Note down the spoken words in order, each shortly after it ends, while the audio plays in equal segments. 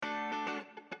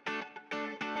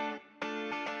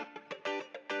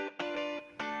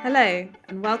Hello,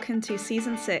 and welcome to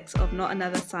Season 6 of Not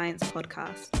Another Science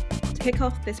podcast. To kick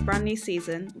off this brand new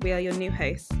season, we are your new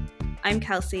hosts. I'm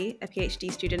Kelsey, a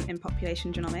PhD student in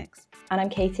population genomics. And I'm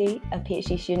Katie, a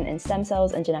PhD student in stem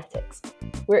cells and genetics.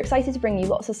 We're excited to bring you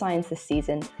lots of science this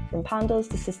season, from pandas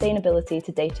to sustainability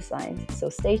to data science,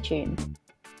 so stay tuned.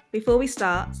 Before we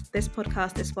start, this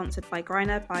podcast is sponsored by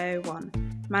Griner Bio One,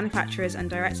 manufacturers and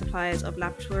direct suppliers of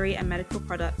laboratory and medical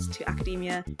products to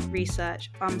academia,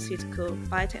 research, pharmaceutical,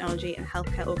 biotechnology and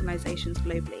healthcare organisations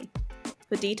globally.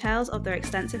 For details of their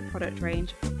extensive product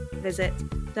range, visit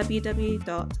www.gbo.com.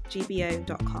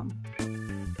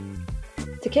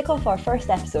 To kick off our first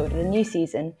episode of the new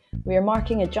season, we are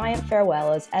marking a giant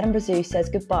farewell as Edinburgh Zoo says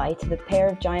goodbye to the pair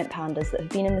of giant pandas that have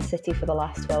been in the city for the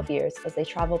last 12 years as they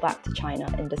travel back to China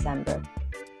in December.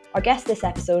 Our guest this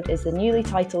episode is the newly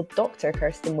titled Dr.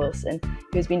 Kirsten Wilson,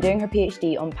 who has been doing her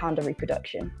PhD on panda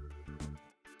reproduction.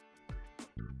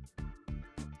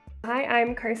 Hi,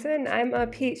 I'm Kirsten. I'm a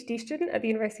PhD student at the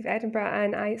University of Edinburgh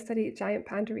and I study giant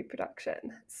panda reproduction.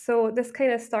 So this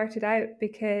kind of started out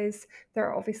because there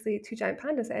are obviously two giant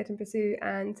pandas at Edinburgh Zoo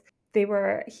and they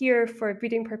were here for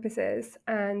breeding purposes.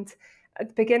 And at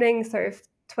the beginning, sort of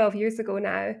 12 years ago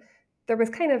now, there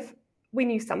was we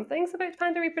knew some things about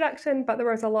panda reproduction, but there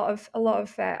was a lot of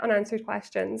unanswered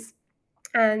questions.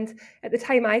 And at the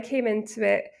time I came into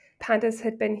it, pandas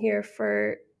had been here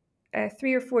for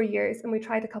 3 or 4 years, and we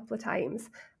tried a couple of times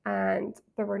and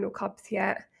there were no cubs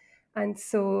yet. And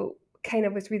so kind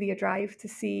of was really a drive to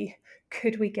see,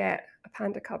 could we get a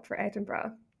panda cub for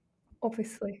Edinburgh?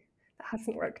 Obviously, that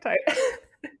hasn't worked out.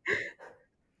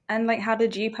 And how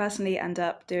did you personally end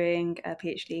up doing a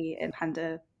PhD in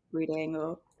panda breeding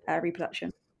or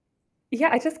reproduction? Yeah,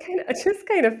 I just kind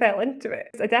of fell into it.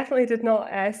 I definitely did not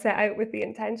set out with the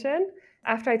intention.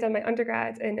 After I'd done my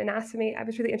undergrad in anatomy, I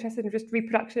was really interested in just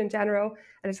reproduction in general, and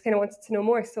I just kind of wanted to know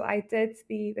more. So I did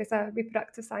there's a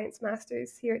reproductive science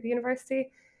master's here at the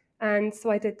university, and so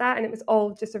I did that, and it was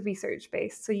all just a research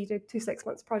based. So you did 2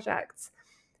 6-month projects,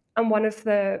 and one of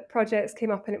the projects came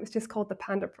up, and it was just called the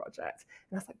Panda Project,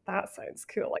 and I was like, that sounds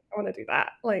cool. I want to do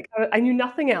that. I knew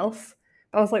nothing else.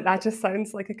 I was like, that just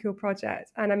sounds like a cool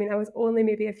project. And I mean, I was only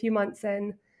maybe a few months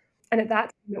in. And at that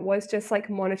time, it was just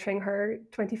monitoring her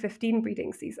 2015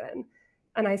 breeding season.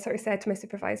 And I sort of said to my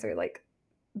supervisor,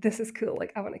 this is cool.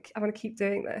 I want to keep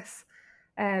doing this.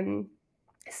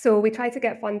 So we tried to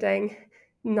get funding.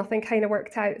 Nothing kind of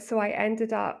worked out. So I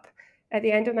ended up, at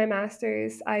the end of my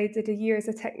master's, I did a year as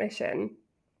a technician.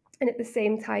 And at the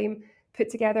same time, put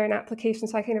together an application.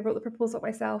 So I kind of wrote the proposal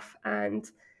myself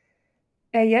and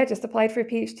just applied for a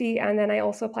PhD, and then I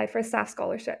also applied for a staff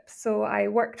scholarship. So I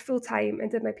worked full-time and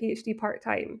did my PhD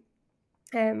part-time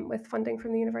with funding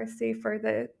from the university for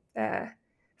the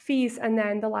fees, and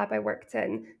then the lab I worked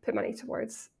in put money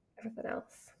towards everything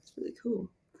else. It's really cool.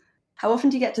 How often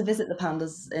do you get to visit the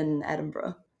pandas in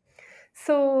Edinburgh?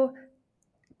 So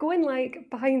going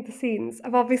behind the scenes,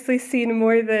 I've obviously seen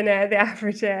more than the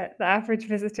average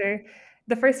visitor.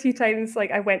 The first few times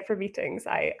I went for meetings,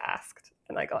 I asked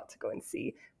and I got to go and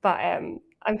see. But I'm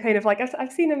kind of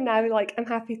I've seen them now. I'm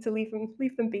happy to leave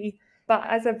them be. But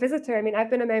as a visitor, I mean, I've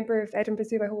been a member of Edinburgh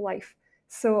Zoo my whole life,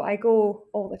 so I go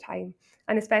all the time.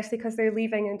 And especially because they're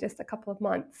leaving in just a couple of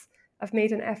months, I've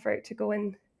made an effort to go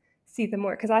and see them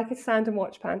more, because I could stand and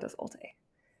watch pandas all day.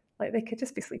 They could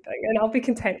just be sleeping, and I'll be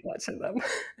content watching them.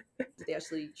 Do they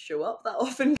actually show up that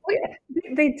often? Oh yeah,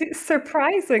 they do.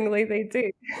 Surprisingly, they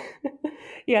do.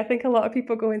 Yeah, I think a lot of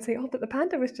people go and say, "Oh, but the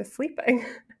panda was just sleeping,"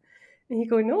 and you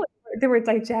go, "No, they were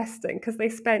digesting because they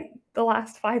spent the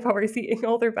last 5 hours eating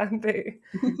all their bamboo."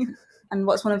 And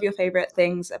what's one of your favourite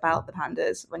things about the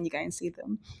pandas when you go and see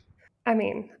them? I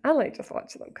mean, I like just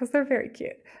watching them because they're very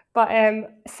cute. But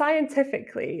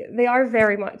scientifically, they are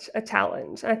very much a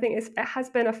challenge. And I think it has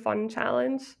been a fun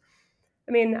challenge.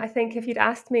 I mean, I think if you'd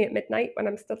asked me at midnight when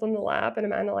I'm still in the lab and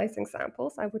I'm analysing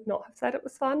samples, I would not have said it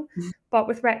was fun. But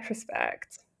with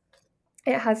retrospect,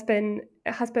 it has been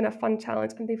a fun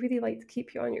challenge, and they really like to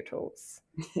keep you on your toes.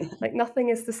 Nothing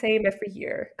is the same every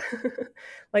year.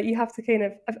 You have to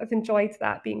I've enjoyed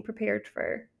that, being prepared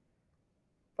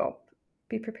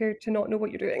be prepared to not know what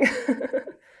you're doing.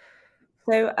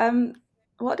 So,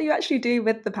 what do you actually do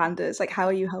with the pandas? How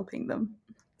are you helping them?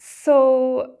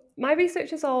 So my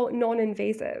research is all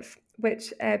non-invasive,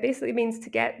 which basically means to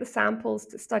get the samples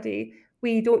to study,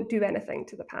 we don't do anything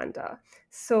to the panda.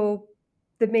 So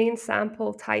the main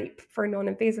sample type for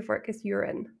non-invasive work is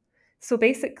urine. So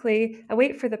basically, I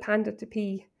wait for the panda to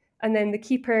pee, and then the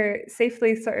keeper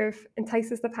safely sort of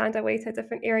entices the panda away to a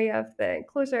different area of the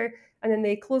enclosure, and then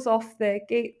they close off the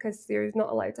gate because they're not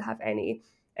allowed to have any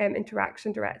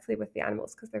interaction directly with the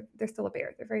animals because they're still a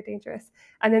bear. They're very dangerous.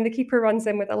 And then the keeper runs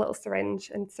in with a little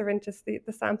syringe and syringes the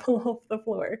sample off the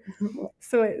floor.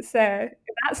 So it's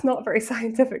that's not a very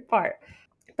scientific part.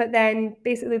 But then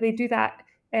basically they do that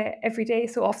every day.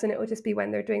 So often it will just be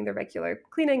when they're doing their regular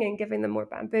cleaning and giving them more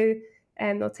bamboo,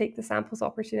 and they'll take the samples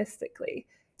opportunistically.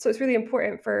 So it's really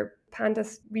important for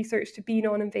pandas research to be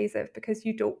non-invasive because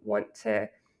you don't want to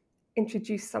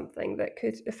introduce something that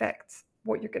could affect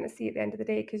what you're going to see at the end of the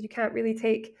day, because you can't really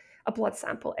take a blood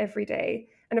sample every day,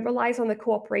 and it relies on the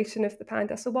cooperation of the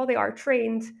panda. So while they are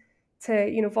trained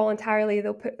to, voluntarily,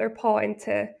 they'll put their paw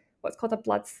into what's called a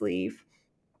blood sleeve.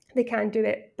 They can do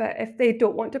it, but if they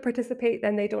don't want to participate,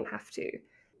 then they don't have to.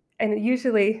 And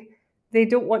usually they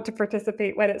don't want to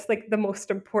participate when it's like the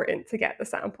most important to get the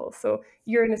sample. So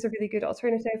urine is a really good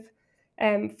alternative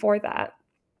for that.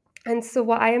 And so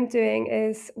what I am doing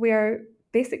is we are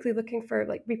basically looking for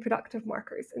like reproductive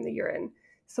markers in the urine.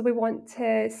 So we want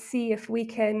to see if we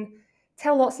can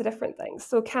tell lots of different things.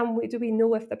 So do we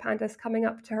know if the panda is coming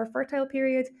up to her fertile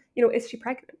period? Is she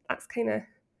pregnant?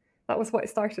 That was what it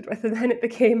started with. And then it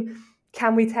became,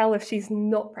 can we tell if she's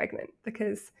not pregnant?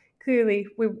 Because clearly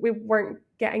we weren't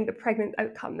getting the pregnant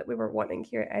outcome that we were wanting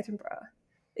here at Edinburgh.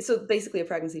 So basically a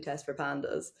pregnancy test for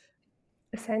pandas.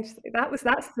 Essentially,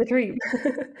 that's the dream.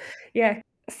 Yeah,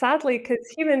 sadly, because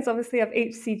humans obviously have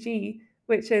HCG,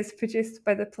 which is produced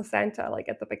by the placenta, like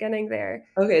at the beginning there.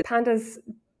 Okay. Pandas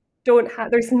don't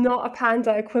have, there's not a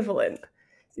panda equivalent.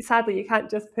 Sadly, you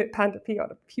can't just put panda pee on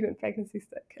a human pregnancy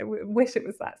stick. I wish it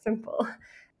was that simple.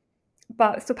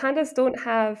 But so pandas don't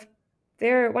have,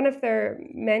 one of their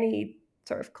many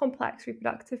sort of complex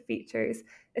reproductive features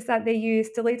is that they use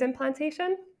delayed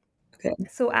implantation. Okay.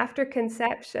 So after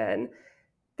conception,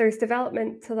 there's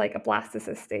development to like a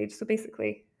blastocyst stage, so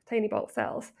basically tiny ball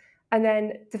cells, and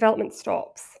then development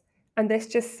stops. And this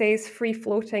just stays free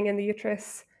floating in the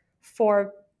uterus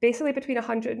for basically between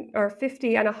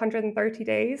 150 and 130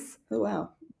 days. Oh, wow.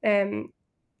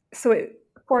 So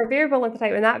for a variable length of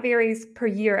time, and that varies per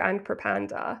year and per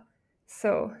panda.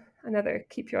 So another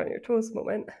keep you on your toes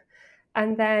moment.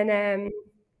 And then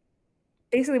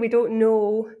basically we don't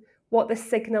know what the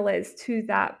signal is to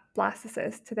that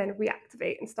blastocyst to then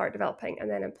reactivate and start developing and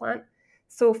then implant.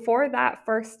 So for that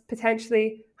first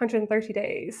potentially 130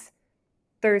 days,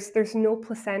 there's no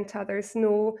placenta, there's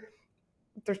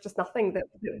just nothing that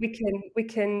we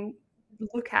can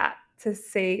look at to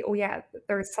say, oh yeah,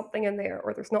 there's something in there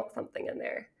or there's not something in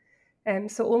there.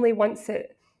 So only once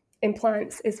it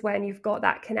implants is when you've got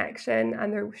that connection,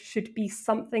 and there should be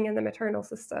something in the maternal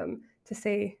system to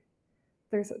say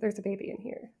there's a baby in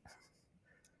here.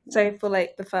 So for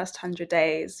like the first 100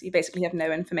 days, you basically have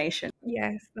no information.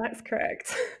 Yes, that's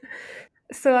correct.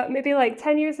 So maybe like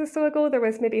 10 years or so ago, there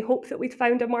was maybe hope that we'd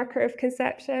found a marker of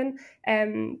conception,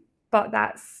 but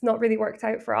that's not really worked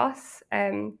out for us.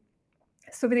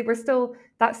 So really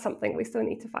that's something we still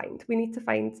need to find. We need to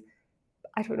find,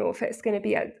 I don't know if it's going to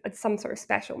be some sort of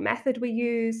special method we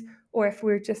use, or if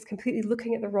we're just completely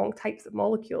looking at the wrong types of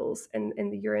molecules in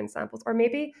the urine samples, or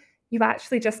maybe you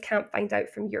actually just can't find out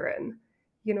from urine.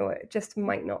 It just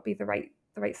might not be the right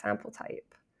sample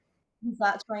type. Is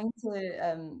that trying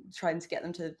to get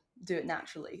them to do it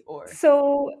naturally, or?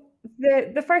 So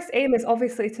the first aim is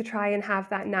obviously to try and have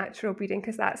that natural breeding,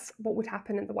 because that's what would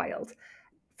happen in the wild.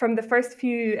 From the first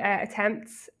few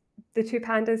attempts, the two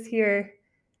pandas here,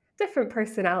 different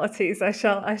personalities, I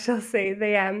shall say.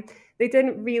 They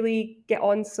didn't really get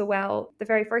on so well the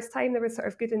very first time. There was sort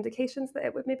of good indications that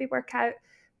it would maybe work out,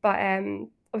 but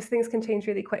obviously things can change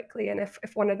really quickly, and if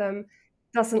one of them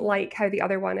doesn't like how the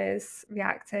other one is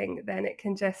reacting, then it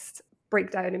can just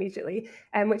break down immediately,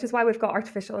 which is why we've got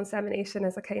artificial insemination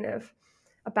as a kind of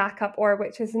a backup, or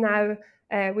which is now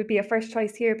would be a first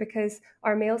choice here, because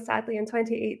our male sadly in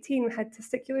 2018 had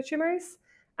testicular tumours,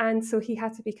 and so he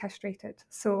had to be castrated.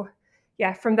 So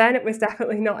yeah, from then it was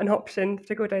definitely not an option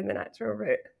to go down the natural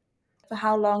route. For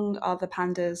how long are the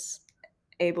pandas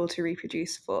able to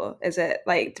reproduce for? Is it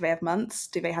like, do they have months?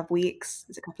 Do they have weeks?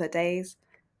 Is it a couple of days?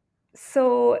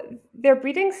 So their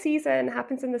breeding season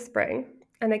happens in the spring,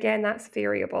 and again, that's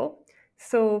variable.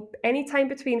 So anytime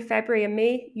between February and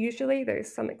May, usually,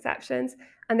 there's some exceptions,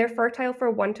 and they're fertile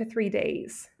for 1 to 3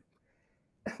 days,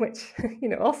 which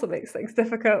also makes things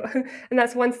difficult, and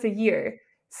that's once a year.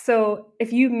 So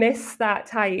if you miss that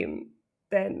time,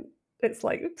 then it's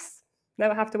like, oops, now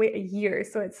I have to wait a year.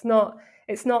 So it's not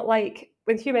like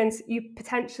with humans, you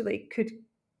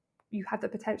have the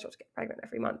potential to get pregnant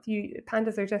every month.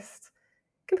 Pandas are just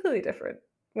completely different,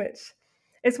 which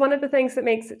is one of the things that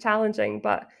makes it challenging,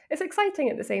 but it's exciting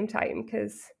at the same time,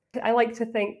 because I like to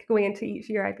think going into each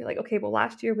year, I'd be like, okay, well,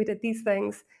 last year we did these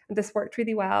things and this worked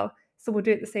really well, so we'll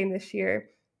do it the same this year.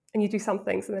 And you do some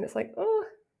things, and then it's like, oh,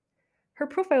 her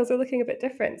profiles are looking a bit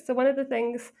different. So one of the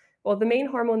things, well, the main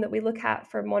hormone that we look at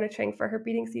for monitoring for her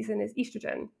breeding season is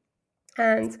estrogen.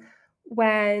 And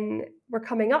when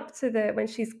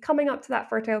she's coming up to that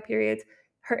fertile period,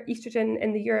 her estrogen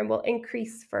in the urine will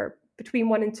increase for between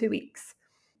 1 and 2 weeks.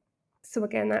 So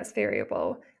again, that's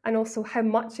variable. And also how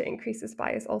much it increases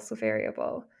by is also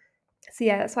variable. So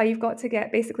yeah, that's why you've got to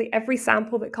get basically every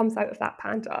sample that comes out of that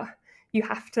panda. You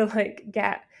have to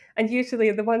get, and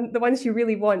usually the ones you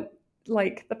really want,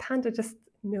 the panda just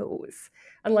knows.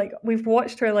 And we've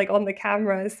watched her on the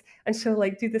cameras, and she'll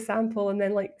do the sample and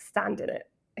then stand in it,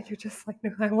 and you're just like,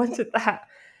 no, I wanted that.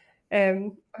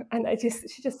 And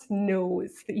she just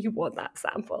knows that you want that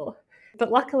sample.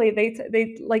 But luckily,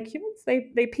 they like humans,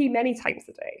 they pee many times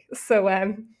a day.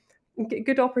 So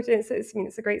good opportunities. I mean,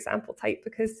 it's a great sample type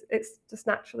because it's just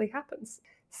naturally happens.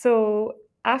 So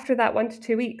after that 1 to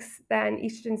 2 weeks, then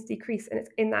estrogens decrease, and it's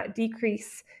in that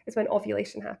decrease is when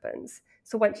ovulation happens.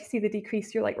 So once you see the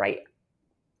decrease, you're like, right,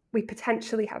 we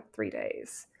potentially have 3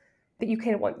 days. But you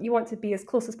want to be as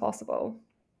close as possible.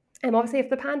 And obviously,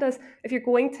 if you're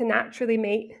going to naturally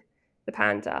mate the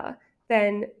panda,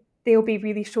 then they'll be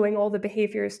really showing all the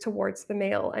behaviors towards the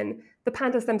male, and the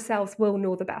pandas themselves will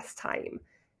know the best time.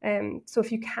 So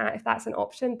if that's an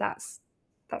option, that's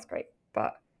great.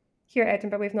 But here at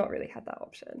Edinburgh, we've not really had that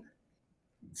option.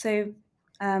 So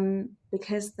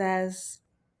because there's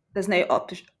no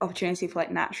opportunity for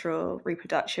natural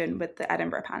reproduction with the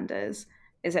Edinburgh pandas,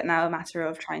 is it now a matter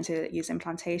of trying to use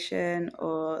implantation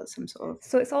or some sort of...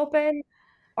 So it's all been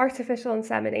artificial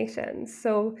insemination.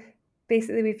 So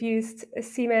basically we've used a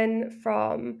semen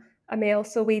from a male.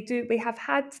 So we have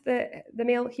had the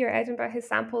male here at Edinburgh, his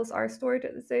samples are stored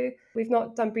at the zoo. We've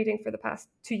not done breeding for the past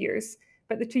 2 years,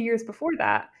 but the 2 years before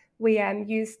that, we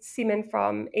used semen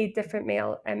from a different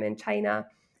male in China.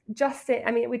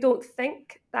 We don't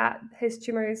think that his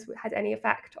tumours had any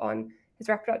effect on his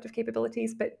reproductive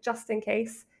capabilities, but just in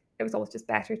case, it was always just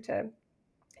better to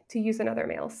use another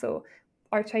male. So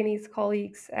our Chinese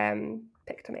colleagues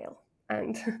picked a male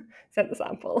and sent the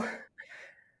sample.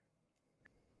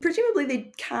 Presumably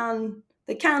they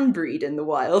can breed in the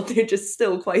wild. They're just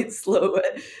still quite slow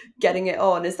at getting it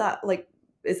on. Is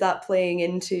that playing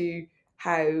into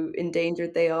how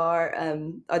endangered they are?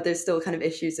 Are there still kind of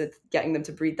issues with getting them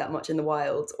to breed that much in the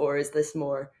wild, or is this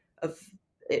more of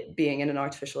it being in an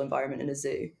artificial environment in a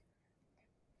zoo?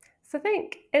 So I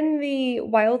think in the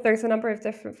wild, there's a number of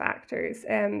different factors.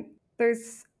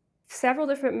 There's several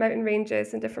different mountain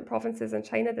ranges in different provinces in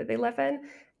China that they live in,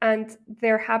 and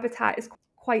their habitat is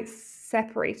quite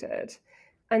separated.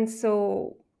 And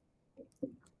so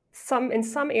in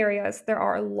some areas, there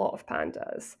are a lot of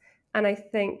pandas. And I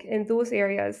think in those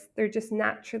areas, they're just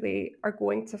naturally are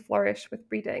going to flourish with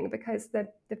breeding because the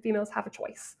females have a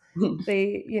choice.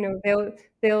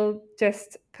 They'll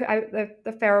just put out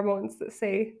the pheromones that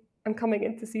say, I'm coming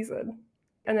into season.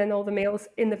 And then all the males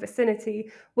in the vicinity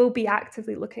will be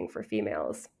actively looking for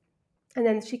females. And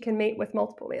then she can mate with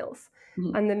multiple males.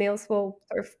 Mm-hmm. And the males will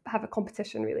sort of have a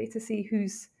competition really to see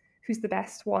who's the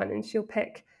best one. And she'll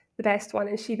pick the best one,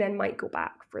 and she then might go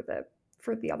back for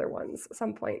the other ones at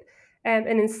some point. And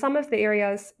in some of the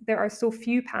areas, there are so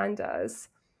few pandas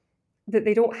that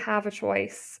they don't have a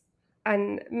choice.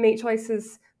 And mate choice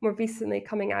is more recently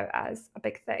coming out as a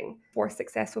big thing for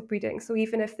successful breeding. So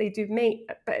even if they do mate,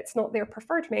 but it's not their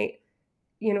preferred mate,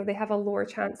 they have a lower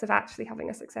chance of actually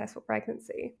having a successful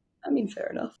pregnancy. I mean, fair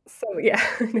enough. So yeah,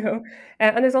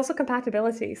 and there's also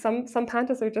compatibility. Some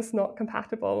pandas are just not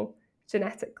compatible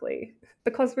genetically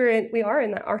because we are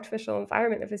in that artificial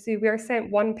environment of a zoo. We are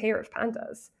sent one pair of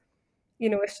pandas.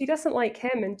 If she doesn't like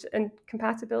him and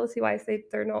compatibility wise,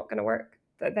 they're not going to work.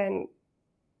 Then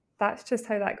that's just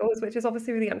how that goes, which is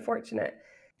obviously really unfortunate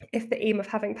if the aim of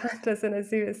having pandas in a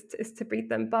zoo is to breed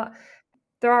them. But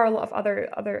there are a lot of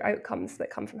other outcomes that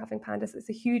come from having pandas.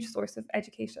 It's a huge source of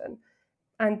education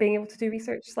and being able to do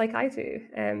research like I do.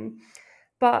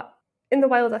 But in the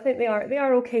wild, I think they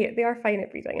are okay. They are fine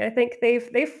at breeding. I think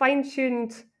they've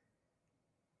fine-tuned.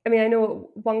 I mean, I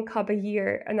know one cub a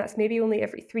year, and that's maybe only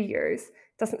every 3 years.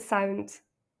 Doesn't sound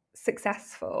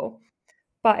successful,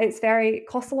 but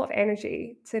costs a lot of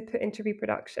energy to put into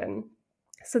reproduction.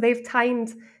 So they've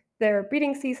timed their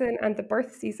breeding season and the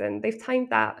birth season. They've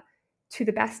timed that to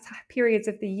the best periods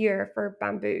of the year for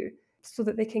bamboo, so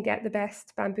that they can get the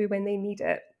best bamboo when they need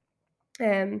it.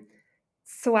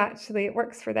 So actually it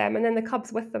works for them. And then the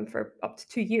cub's with them for up to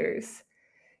 2 years.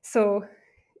 So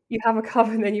you have a cub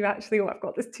and then you actually, I've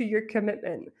got this 2-year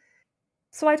commitment.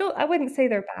 So I wouldn't say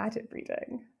they're bad at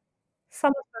breeding.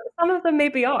 Some of them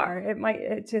maybe are.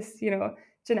 It just,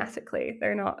 genetically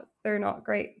they're not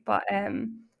great. But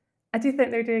I do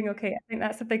think they're doing okay. I think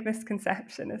that's a big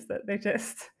misconception, is that they're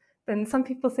just, then some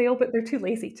people say, oh, but they're too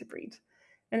lazy to breed.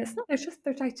 And it's not, it's just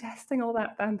they're digesting all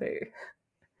that bamboo.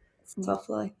 It's a tough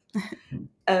life.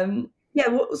 Yeah,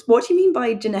 what do you mean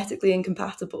by genetically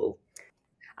incompatible?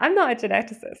 I'm not a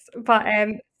geneticist, but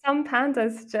some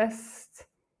pandas just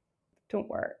don't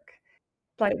work.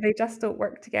 Like, they just don't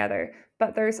work together.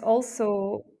 But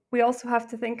we also have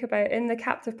to think about, in the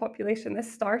captive population,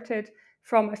 this started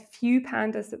from a few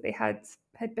pandas that they had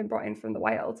been brought in from the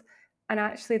wild. And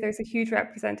actually there's a huge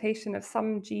representation of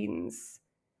some genes,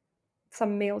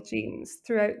 some male genes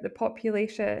throughout the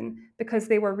population, because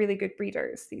they were really good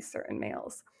breeders, these certain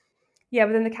males. Yeah,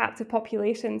 within the captive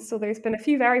population. So there's been a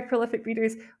few very prolific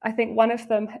breeders. I think one of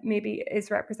them maybe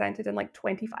is represented in like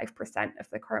 25% of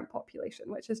the current population,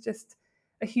 which is just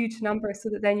a huge number. So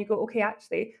that then you go, okay,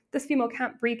 actually, this female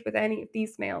can't breed with any of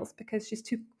these males because she's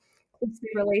too closely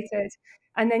related.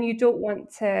 And then you don't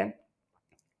want to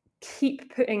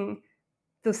keep putting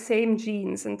those same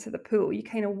genes into the pool. You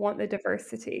kind of want the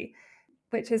diversity,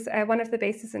 which is one of the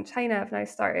bases in China. I've now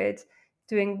started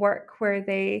doing work where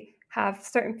they have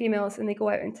certain females and they go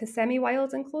out into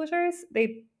semi-wild enclosures.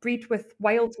 They breed with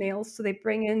wild males, so they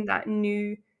bring in that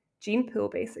new gene pool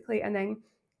basically, and then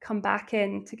come back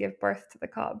in to give birth to the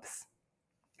cubs,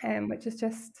 which is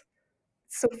just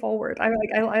so forward. I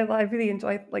really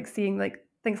enjoy like seeing like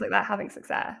things like that having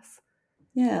success.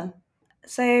 Yeah.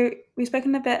 So we've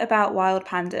spoken a bit about wild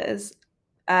pandas,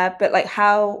 but like,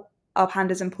 how are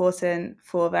pandas important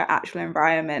for their actual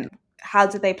environment? How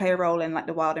do they play a role in like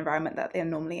the wild environment that they're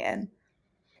normally in?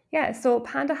 Yeah, so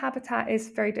panda habitat is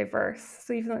very diverse.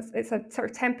 So even though it's a sort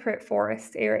of temperate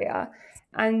forest area,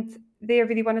 and they are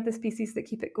really one of the species that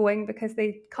keep it going because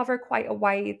they cover quite a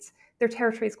wide, their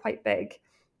territory is quite big.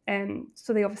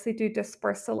 So they obviously do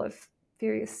dispersal of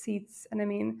various seeds. And I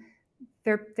mean,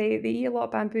 they eat a lot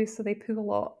of bamboo, so they poo a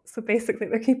lot. So basically,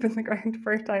 they're keeping the ground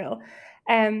fertile.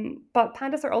 But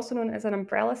pandas are also known as an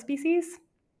umbrella species.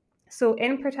 So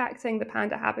in protecting the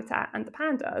panda habitat and the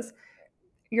pandas,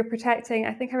 you're protecting,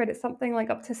 I think I read it's something like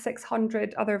up to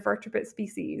 600 other vertebrate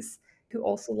species who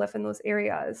also live in those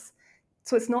areas.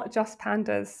 So it's not just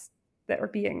pandas that are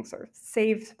being sort of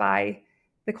saved by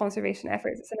the conservation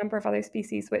efforts. It's a number of other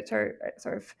species which are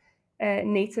sort of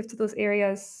native to those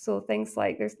areas. So things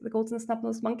like there's the golden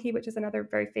snub-nosed monkey, which is another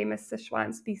very famous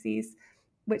Sichuan species,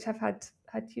 which have had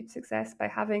huge success by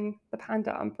having the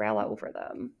panda umbrella over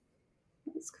them.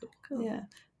 That's cool. Yeah.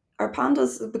 Are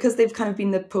pandas, because they've kind of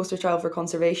been the poster child for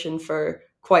conservation for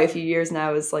quite a few years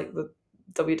now, as like the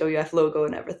WWF logo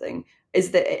and everything,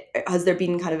 has there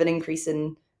been kind of an increase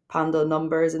in panda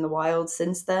numbers in the wild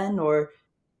since then, or?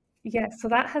 Yeah, so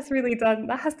that has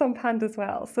done pandas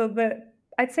well. So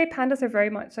I'd say pandas are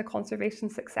very much a conservation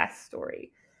success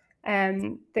story.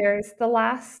 There's the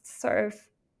last sort of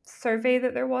survey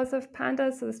that there was of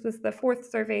pandas. So this was the fourth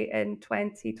survey in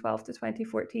 2012 to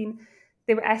 2014.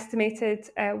 They were estimated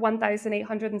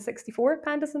 1,864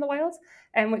 pandas in the wild,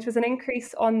 which was an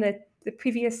increase on the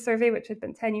previous survey, which had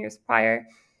been 10 years prior.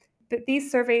 But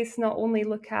these surveys not only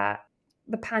look at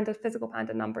the physical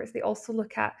panda numbers, they also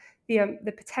look at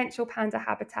the potential panda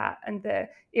habitat and the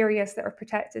areas that are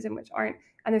protected and which aren't.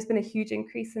 And there's been a huge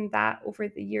increase in that over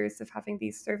the years of having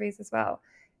these surveys as well.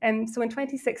 So in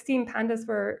 2016, pandas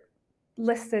were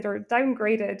listed or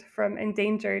downgraded from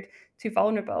endangered to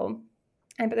vulnerable.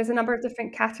 But there's a number of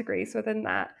different categories within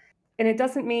that. And it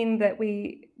doesn't mean that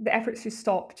the efforts should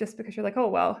stop just because you're like, oh,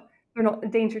 well, they're not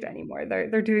endangered anymore.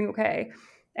 They're doing okay.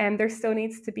 There still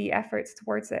needs to be efforts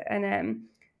towards it. And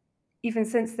even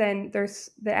since then,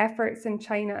 there's the efforts in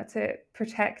China to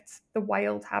protect the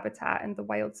wild habitat and the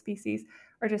wild species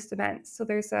are just immense. So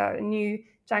there's a new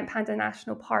giant panda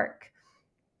national park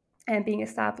being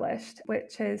established,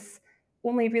 which is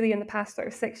only really in the past sort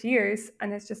of 6 years,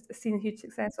 and it's just seen huge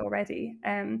success already.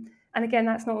 And again,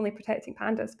 that's not only protecting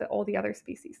pandas, but all the other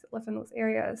species that live in those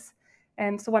areas.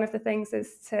 So one of the things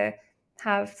is to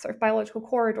have sort of biological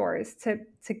corridors to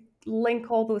link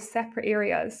all those separate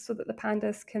areas so that the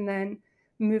pandas can then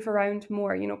move around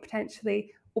more,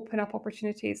 potentially open up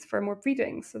opportunities for more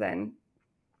breeding. So then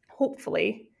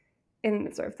hopefully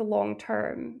in sort of the long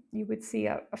term, you would see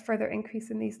a further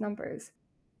increase in these numbers.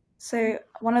 So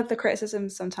one of the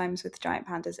criticisms sometimes with giant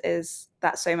pandas is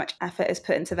that so much effort is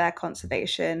put into their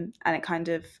conservation and it kind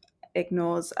of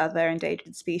ignores other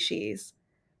endangered species,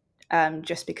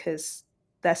 just because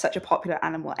they're such a popular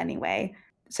animal anyway.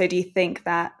 So do you think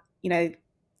that,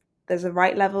 there's a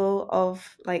right level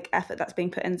of like effort that's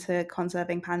being put into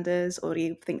conserving pandas, or do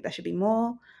you think there should be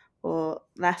more or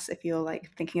less if you're like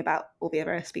thinking about all the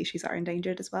other species that are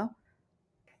endangered as well?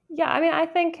 Yeah, I mean, I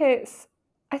think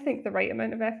the right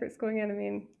amount of effort's going in.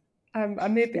 I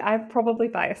mean, I'm probably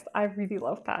biased. I really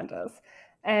love pandas,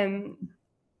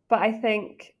 but I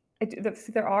think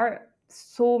there are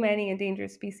so many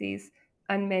endangered species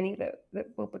and many that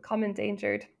will become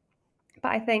endangered.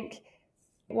 But I think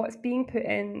what's being put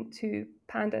into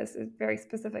pandas is very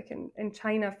specific in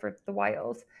China for the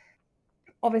wild.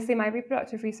 Obviously, my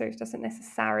reproductive research doesn't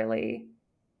necessarily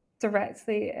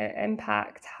directly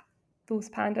impact those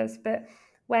pandas, but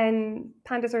when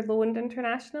pandas are loaned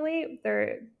internationally,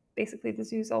 they're basically the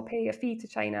zoos all pay a fee to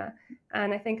China,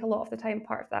 and I think a lot of the time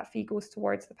part of that fee goes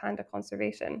towards the panda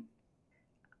conservation.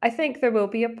 I think there will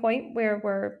be a point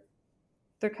where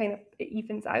they're kind of, it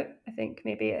evens out. I think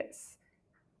maybe it's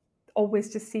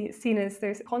always just seen as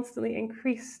there's constantly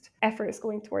increased efforts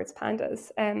going towards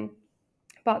pandas.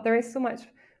 But there is so much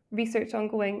research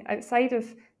ongoing outside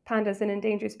of pandas and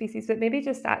endangered species that maybe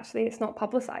just actually it's not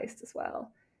publicized as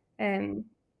well.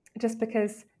 Just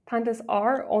because pandas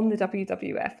are on the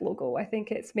WWF logo, I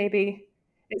think it's maybe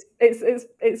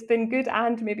it's been good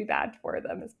and maybe bad for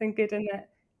them. It's been good in that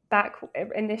back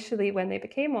initially when they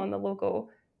became on the logo,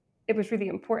 it was really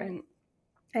important.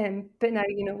 But now,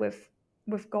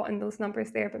 we've gotten those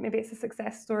numbers there, but maybe it's a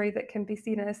success story that can be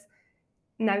seen as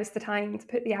now's the time to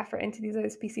put the effort into these other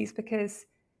species because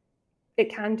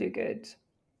it can do good.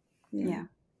 Yeah.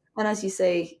 And as you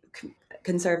say,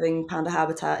 conserving panda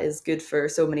habitat is good for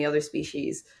so many other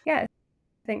species. Yeah, I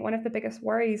think one of the biggest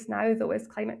worries now, though, is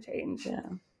climate change.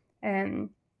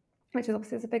 Which is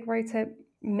obviously a big worry to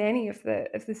many of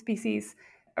the species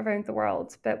around the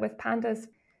world. But with pandas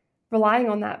relying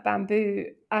on that bamboo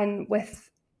and with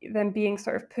them being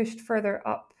sort of pushed further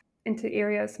up into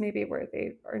areas maybe where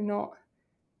they are not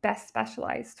best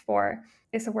specialized for,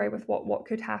 it's a worry with what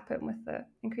could happen with the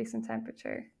increase in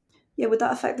temperature. Yeah, would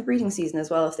that affect the breeding season as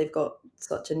well if they've got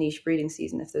such a niche breeding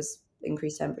season, if there's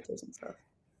increased temperatures and stuff?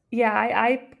 Yeah,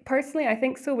 I personally, I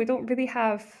think so. We don't really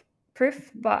have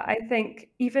proof, but I think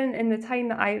even in the time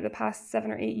that the past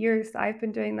 7 or 8 years that I've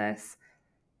been doing this,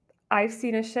 I've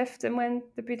seen a shift in when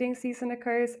the breeding season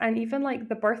occurs, and even like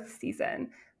the birth season.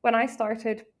 When I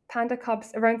started, panda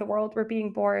cubs around the world were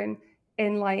being born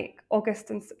in like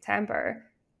August and September,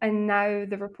 and now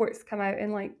the reports come out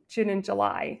in like June and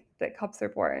July that cubs are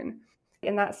born,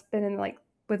 and that's been in like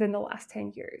within the last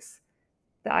 10 years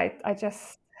that I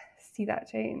just see that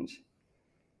change.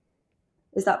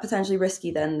 Is that potentially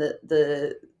risky then,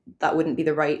 that wouldn't be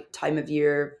the right time of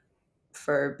year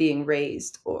for being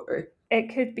raised? Or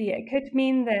it could be. It could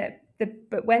mean that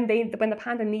when the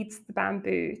panda needs the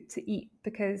bamboo to eat,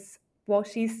 because while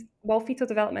fetal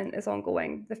development is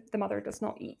ongoing, the mother does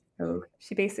not eat. Oh.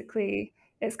 She basically,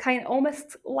 it's kind of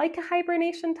almost like a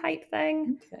hibernation type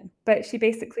thing, Okay. but she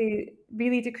basically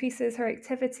really decreases her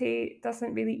activity,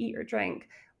 doesn't really eat or drink.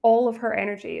 All of her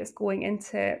energy is going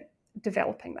into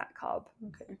developing that cub.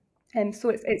 Okay. And so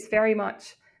it's very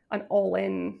much an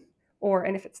all-in,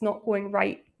 and if it's not going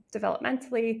right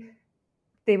developmentally,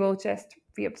 they will just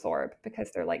reabsorb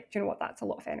because they're like, do you know what, that's a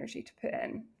lot of energy to put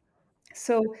in.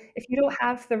 So if you don't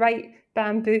have the right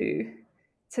bamboo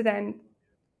to then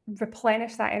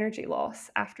replenish that energy loss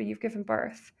after you've given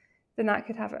birth, then that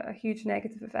could have a huge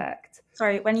negative effect.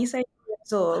 Sorry, when you say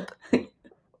absorb,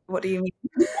 what do you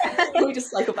mean? Can we just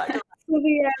cycle back?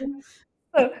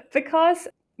 So because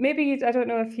maybe I don't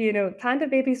know if you know, panda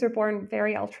babies are born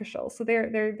very ultra-shell, so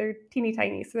they're teeny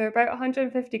tiny, so they're about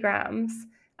 150 grams,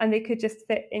 and they could just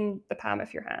fit in the palm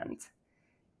of your hand.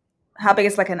 How big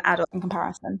is like an adult in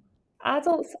comparison?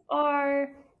 Adults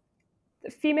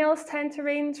females tend to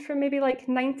range from maybe like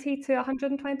 90 to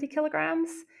 120 kilograms,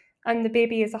 and the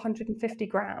baby is 150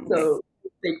 grams. So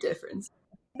big difference.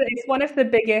 It's one of the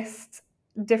biggest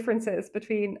differences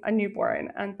between a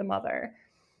newborn and the mother.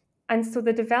 And so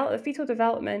the fetal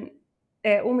development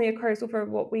only occurs over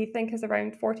what we think is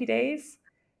around 40 days.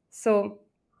 So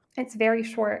it's very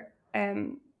short.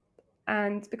 And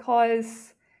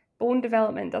because bone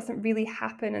development doesn't really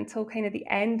happen until kind of the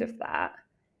end of that,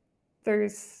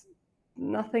 there's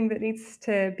nothing that needs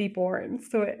to be born.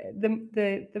 So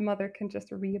the mother can just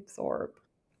reabsorb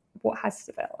what has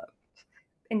developed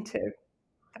into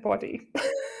the body.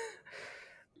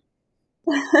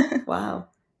 Wow.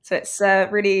 So it's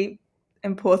really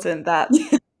important that,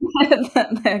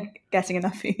 that they're getting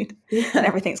enough food and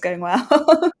everything's going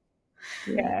well.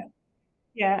 Yeah.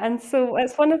 And so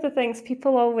it's one of the things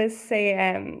people always say,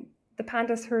 the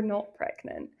pandas who are not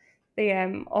pregnant, they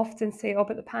often say, oh,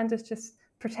 but the pandas just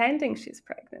pretending she's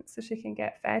pregnant so she can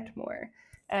get fed more.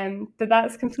 But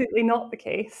that's completely not the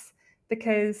case,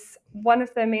 because one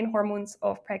of the main hormones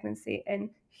of pregnancy in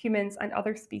humans and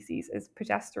other species is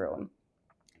progesterone.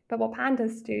 But what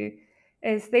pandas do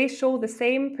is they show the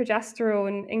same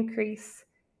progesterone increase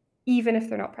even if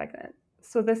they're not pregnant.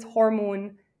 So this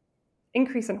hormone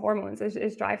increase in hormones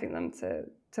is driving them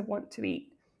to want to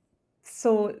eat.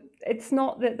 So it's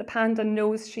not that the panda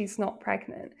knows she's not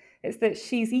pregnant, it's that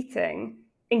she's eating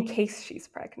in case she's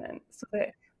pregnant. So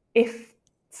that if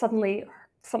suddenly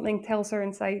something tells her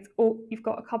inside, oh, you've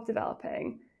got a cub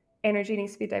developing, energy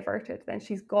needs to be diverted, then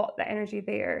she's got the energy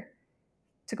there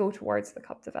to go towards the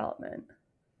cub development.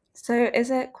 So is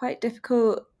it quite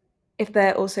difficult if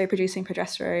they're also producing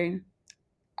progesterone,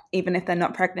 even if they're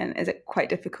not pregnant? Is it quite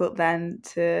difficult then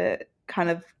to kind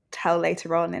of tell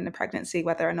later on in the pregnancy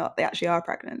whether or not they actually are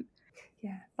pregnant?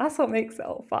 Yeah, that's what makes it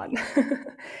all fun.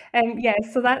 Yeah,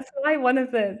 so that's why one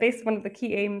of the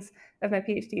key aims of my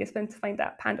PhD has been to find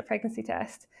that panda pregnancy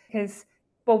test, because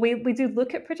we do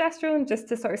look at progesterone just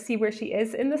to sort of see where she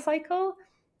is in the cycle,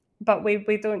 but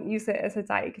we don't use it as a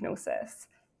diagnosis.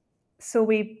 So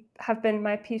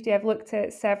my PhD, I've looked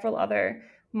at several other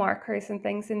markers and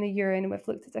things in the urine, and we've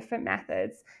looked at different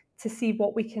methods to see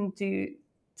what we can do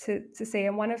to say.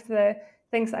 And one of the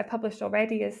things that I published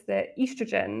already is that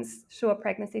estrogens show a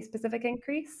pregnancy-specific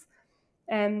increase.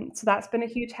 So that's been a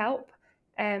huge help.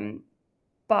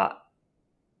 But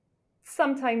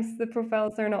sometimes the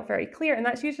profiles are not very clear, and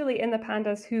that's usually in the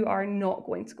pandas who are not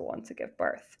going to go on to give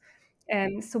birth.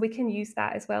 So we can use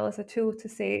that as well as a tool to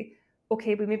say,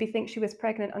 okay, we maybe think she was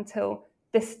pregnant until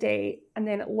this day, and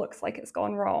then it looks like it's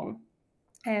gone wrong.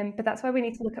 But that's why we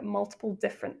need to look at multiple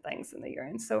different things in the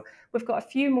urine. So we've got a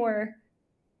few more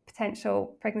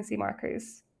potential pregnancy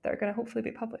markers that are going to hopefully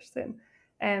be published soon.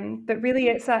 But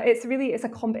really, we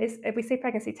say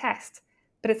pregnancy test,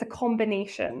 but it's a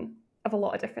combination of a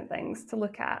lot of different things to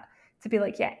look at to be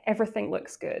like, yeah, everything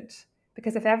looks good.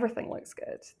 Because if everything looks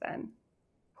good, then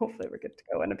hopefully we're good to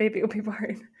go and a baby will be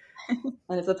born.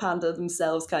 And if the panda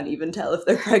themselves can't even tell if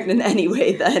they're pregnant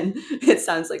anyway, then it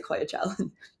sounds like quite a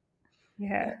challenge.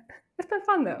 Yeah, it's been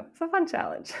fun though. It's a fun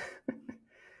challenge.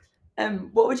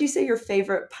 What would you say your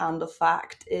favorite panda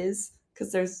fact is?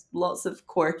 Because there's lots of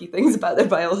quirky things about their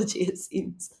biology, it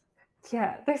seems.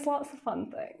 Yeah, there's lots of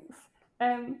fun things.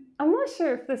 I'm not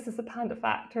sure if this is a panda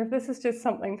fact or if this is just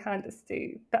something pandas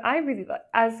do, but I really like,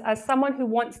 as someone who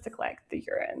wants to collect the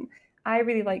urine, I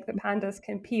really like that pandas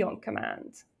can pee on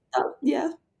command. Oh,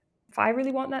 yeah. If I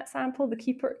really want that sample, the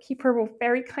keeper will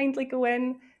very kindly go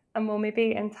in and will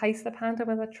maybe entice the panda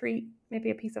with a treat, maybe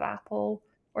a piece of apple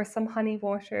or some honey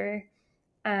water,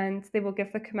 and they will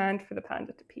give the command for the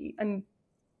panda to pee. And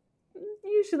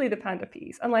usually the panda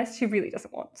pees, unless she really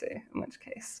doesn't want to, in which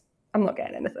case I'm not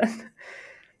getting anything.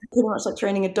 Pretty much like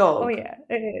training a dog. Oh yeah.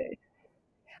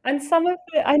 And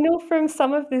I know from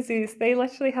some of the zoos, they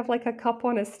literally have like a cup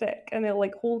on a stick and they'll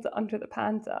like hold it under the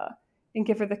panda and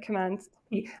give her the command to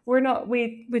pee.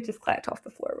 We just collect off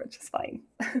the floor, which is fine.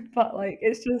 But like,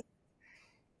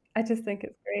 I just think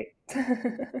it's great.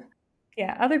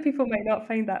 Yeah, other people might not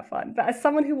find that fun, but as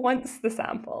someone who wants the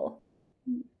sample.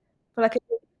 But like, it's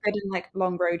good in like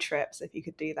long road trips if you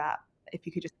could do that. If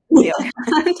you could just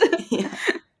Yeah.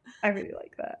 I really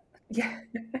like that. Yeah.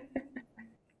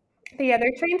 But yeah,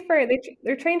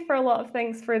 they're trained for a lot of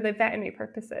things for the veterinary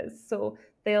purposes. So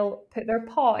they'll put their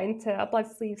paw into a blood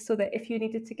sleeve so that if you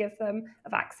needed to give them a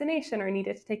vaccination or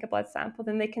needed to take a blood sample,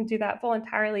 then they can do that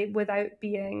voluntarily without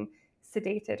being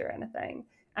sedated or anything.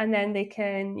 And then you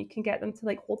can get them to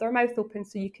like hold their mouth open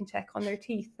so you can check on their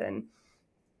teeth and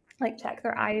like check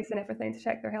their eyes and everything to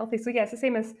check they're healthy. So yeah, it's the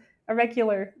same as a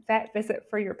regular vet visit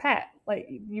for your pet. Like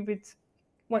you would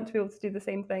want to be able to do the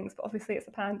same things, but obviously it's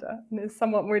a panda and it's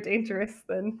somewhat more dangerous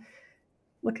than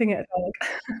looking at a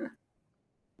dog.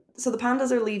 So the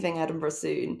pandas are leaving Edinburgh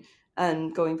soon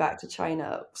and going back to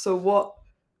China. So what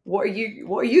are you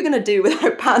going to do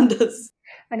without pandas?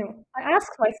 I know. I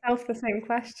ask myself the same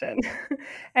question.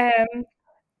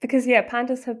 Because yeah,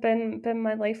 pandas have been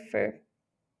my life for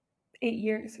 8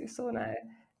 years or so now.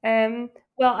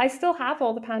 Well, I still have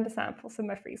all the panda samples in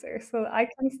my freezer, so I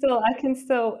can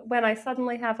still when I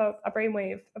suddenly have a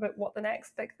brainwave about what the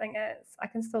next big thing is, I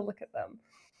can still look at them.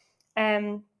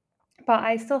 But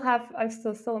I'm still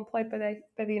employed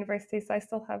by the university, so I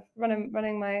still have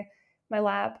running my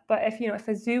lab. But if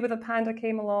a zoo with a panda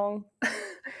came along,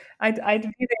 I'd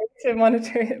be there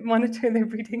to monitor their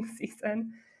breeding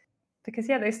season. Because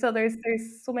yeah, there's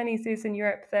so many zoos in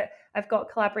Europe that I've got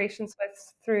collaborations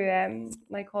with through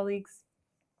my colleagues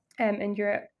in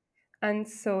Europe, and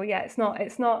so yeah, it's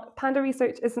not panda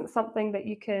research isn't something that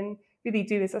you can really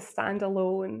do as a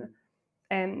standalone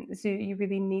zoo. You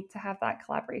really need to have that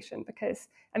collaboration, because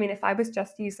I mean, if I was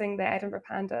just using the Edinburgh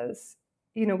pandas,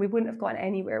 we wouldn't have gone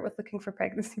anywhere with looking for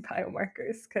pregnancy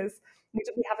biomarkers, because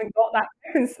we haven't got that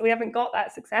pregnancy, we haven't got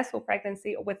that successful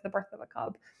pregnancy with the birth of a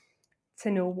cub to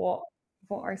know what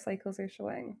our cycles are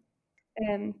showing.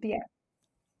 But yeah,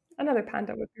 another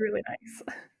panda would be really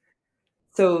nice.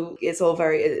 So it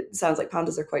sounds like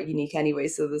pandas are quite unique anyway,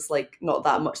 so there's like not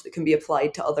that much that can be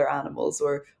applied to other animals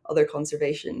or other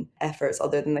conservation efforts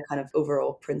other than the kind of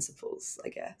overall principles, I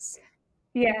guess.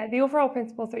 Yeah, the overall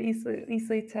principles are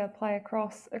easily to apply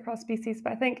across species.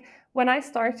 But I think when I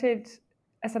started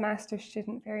as a master's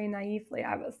student, very naively,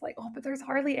 I was like, oh, but there's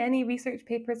hardly any research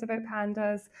papers about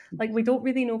pandas. Like, we don't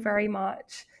really know very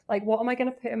much. Like, what am I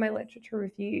going to put in my literature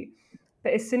review?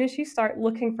 But as soon as you start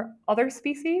looking for other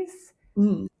species,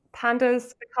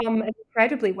 pandas become an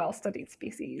incredibly well-studied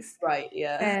species. Right,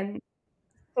 yeah. And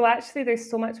so actually, there's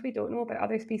so much we don't know about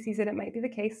other species, and it might be the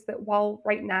case that while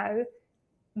right now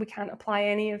we can't apply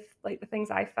any of like the things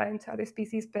I found to other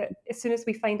species, but as soon as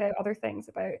we find out other things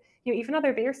about, even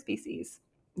other bear species,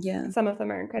 some of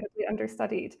them are incredibly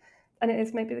understudied, and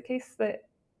it might be the case that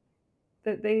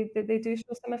they do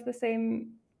show some of the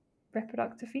same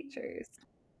reproductive features.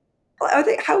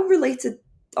 How related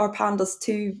are pandas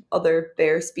to other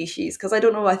bear species? Because I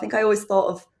don't know, I think I always thought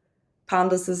of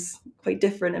pandas as quite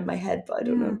different in my head, but I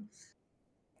don't know.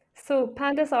 So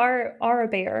pandas are a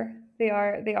bear. They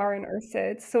are an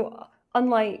ursid. So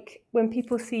unlike when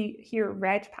people hear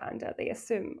red panda, they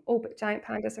assume, oh, but giant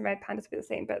pandas and red pandas be the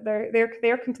same, but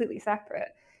they're completely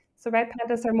separate. So red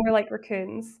pandas are more like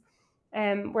raccoons,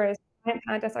 whereas giant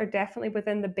pandas are definitely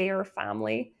within the bear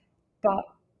family, but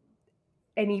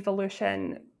in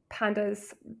evolution,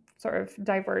 pandas sort of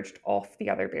diverged off the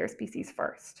other bear species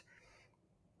first.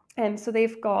 And so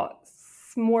they've got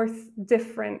more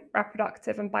different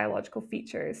reproductive and biological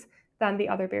features than the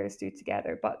other bears do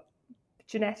together, but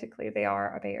genetically they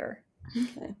are a bear.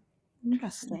 Okay.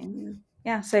 Interesting.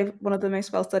 Yeah, so one of the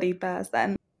most well-studied bears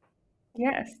then.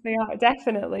 Yes, they are,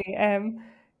 definitely.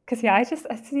 Because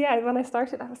when I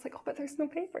started, I was like, oh, but there's no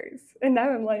papers. And now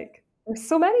I'm like, there's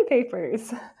so many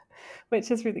papers,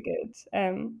 which is really good.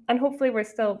 And hopefully we're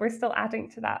still adding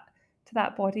to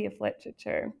that body of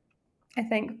literature. I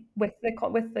think with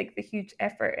like the huge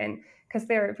effort in, because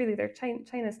they're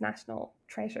China's national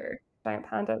treasure, giant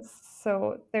pandas.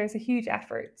 So there's a huge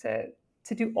effort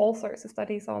to do all sorts of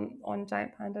studies on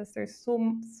giant pandas. There's so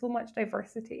much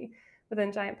diversity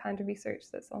within giant panda research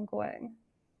that's ongoing.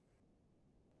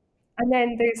 And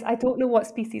then I don't know what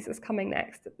species is coming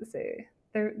next at the zoo.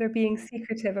 They're being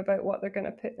secretive about what they're going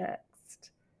to put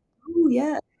next. Oh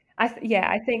yeah. I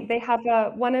think they have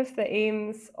one of the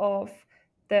aims of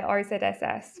the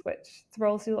RZSS, which is the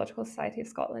Royal Zoological Society of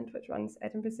Scotland, which runs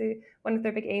Edinburgh Zoo. One of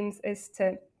their big aims is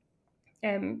to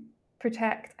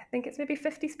protect, I think it's maybe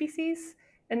 50 species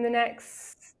in the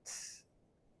next,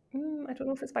 I don't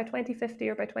know if it's by 2050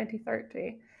 or by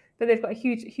 2030, but they've got a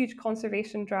huge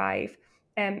conservation drive,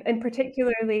 and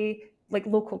particularly like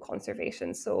local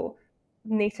conservation, so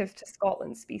native to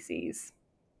Scotland species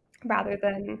rather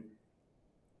than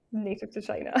native to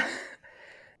China.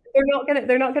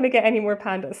 They're not gonna get any more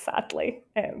pandas, sadly.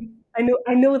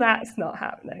 I know that's not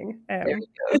happening. There we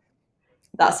go.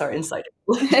 That's our insider.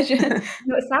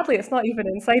 No, sadly, it's not even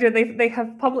insider. They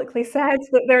have publicly said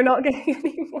that they're not getting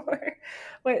any more,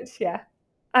 which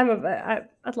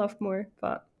I'd love more,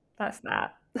 but that's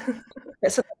that.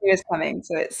 But something new is coming,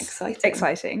 so it's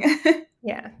exciting.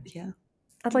 Yeah.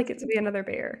 I'd like it to be another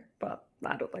bear, but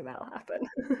I don't think that'll happen.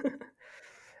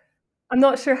 I'm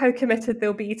not sure how committed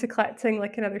they'll be to collecting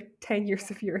like another 10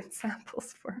 years of urine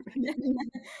samples for me.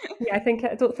 I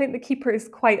don't think the keeper is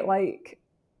quite like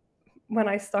when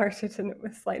I started, and it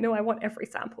was like, no, I want every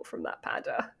sample from that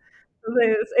panda.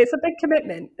 It's a big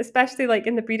commitment, especially like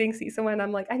in the breeding season when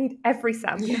I'm like, I need every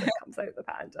sample that comes out of the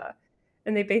panda.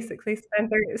 And they basically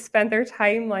spend their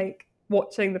time like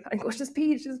watching the panda, go, just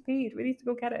peed, we need to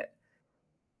go get it.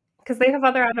 Because they have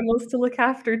other animals to look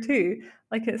after too.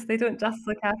 Like they don't just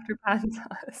look after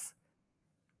pandas.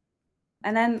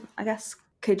 And then I guess,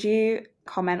 could you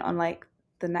comment on like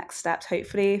the next steps,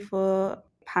 hopefully, for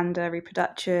panda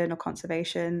reproduction or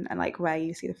conservation, and like where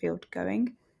you see the field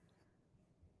going?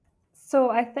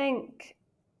 So I think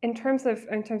in terms of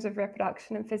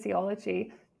reproduction and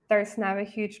physiology, there's now a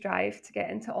huge drive to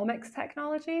get into omics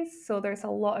technologies. So there's a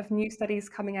lot of new studies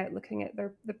coming out looking at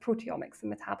the proteomics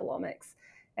and metabolomics,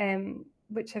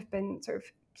 which have been sort of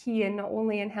key in not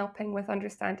only in helping with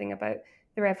understanding about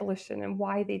their evolution and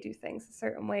why they do things a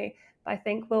certain way, but I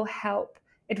think will help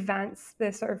advance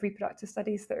the sort of reproductive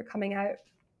studies that are coming out.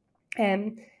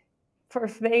 for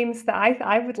the aims that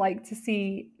I would like to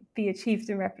see be achieved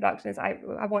in reproduction is I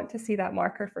want to see that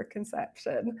marker for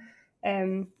conception.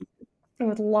 I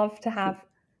would love to have,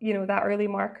 that early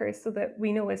marker so that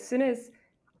we know as soon as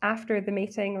after the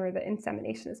mating or the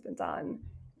insemination has been done,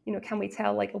 can we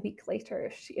tell like a week later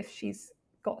if she's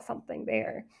got something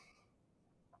there?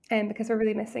 Because we're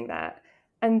really missing that.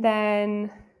 And then,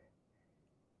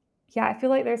 I feel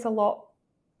like there's a lot,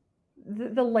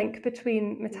 the link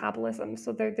between metabolism,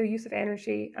 so their use of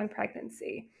energy and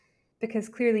pregnancy, because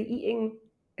clearly eating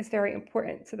is very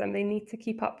important to them. They need to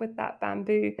keep up with that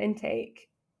bamboo intake.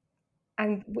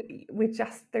 And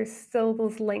there's still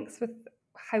those links with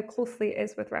how closely it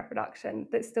is with reproduction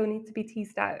that still need to be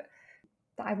teased out,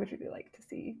 that I would really like to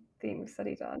see the aim of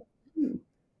study done.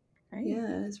 Right.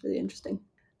 Yeah, it's really interesting.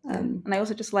 And I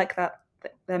also just like that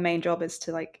their main job is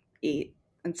to like eat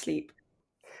and sleep.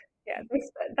 Yeah,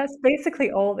 that's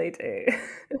basically all they do.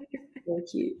 Very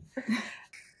cute.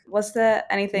 Was there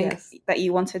anything that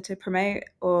you wanted to promote,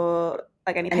 or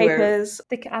like any papers?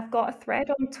 I've got a thread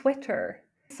on Twitter.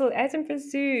 So Edinburgh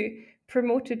Zoo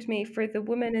promoted me for the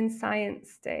Women in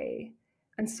Science Day.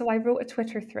 And so I wrote a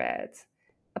Twitter thread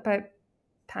about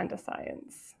panda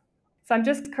science. So I'm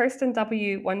just Kirsten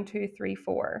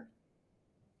W1234.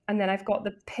 And then I've got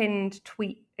the pinned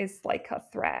tweet is like a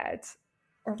thread.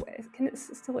 Or can it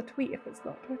still a tweet if it's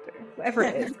not Twitter? Whatever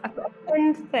it is. I've got a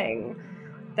pinned thing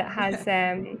that has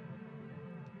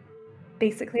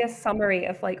basically a summary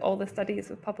of like all the studies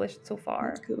we've published so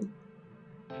far. That's cool.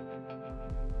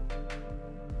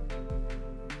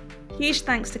 Huge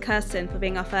thanks to Kirsten for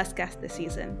being our first guest this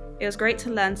season. It was great to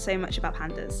learn so much about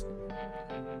pandas.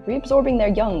 Reabsorbing their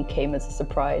young came as a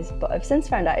surprise, but I've since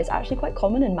found out it's actually quite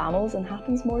common in mammals and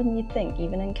happens more than you'd think,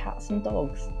 even in cats and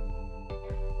dogs.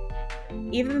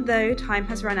 Even though time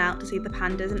has run out to see the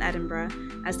pandas in Edinburgh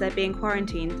as they're being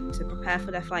quarantined to prepare for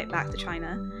their flight back to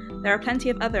China, there are plenty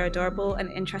of other adorable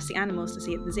and interesting animals to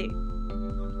see at the zoo.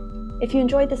 If you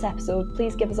enjoyed this episode,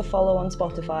 please give us a follow on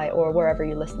Spotify or wherever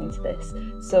you're listening to this,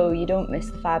 so you don't miss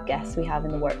the fab guests we have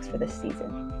in the works for this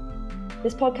season.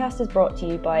 This podcast is brought to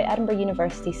you by Edinburgh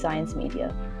University Science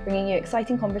Media, bringing you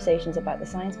exciting conversations about the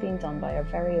science being done by our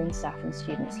very own staff and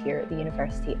students here at the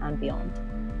university and beyond.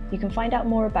 You can find out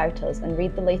more about us and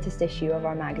read the latest issue of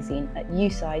our magazine at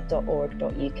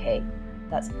usci.org.uk.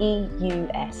 That's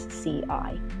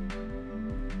EUSCI.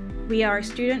 We are a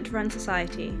student-run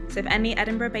society, so if any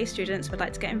Edinburgh-based students would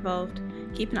like to get involved,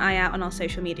 keep an eye out on our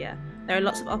social media. There are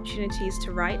lots of opportunities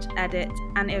to write, edit,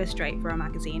 and illustrate for our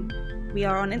magazine. We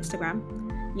are on Instagram,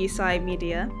 USci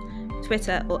Media,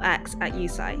 Twitter or X at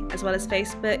USci, as well as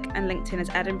Facebook and LinkedIn as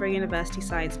Edinburgh University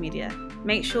Science Media.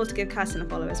 Make sure to give Kirsten a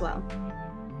follow as well.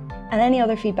 And any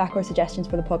other feedback or suggestions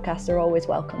for the podcast are always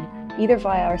welcome, either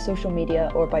via our social media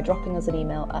or by dropping us an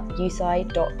email at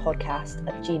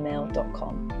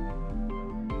usci.podcast@gmail.com.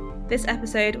 This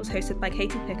episode was hosted by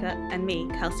Katie Pickett and me,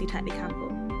 Kelsey Tetley Campbell.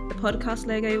 The podcast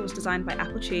logo was designed by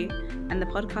Apple Chew, and the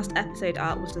podcast episode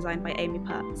art was designed by Amy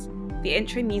Pertz. The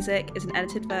intro music is an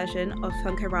edited version of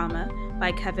Funkorama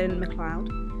by Kevin MacLeod,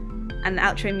 and the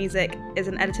outro music is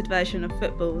an edited version of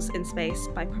Footballs in Space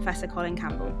by Professor Colin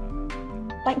Campbell.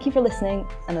 Thank you for listening,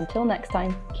 and until next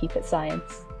time, keep it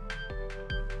science.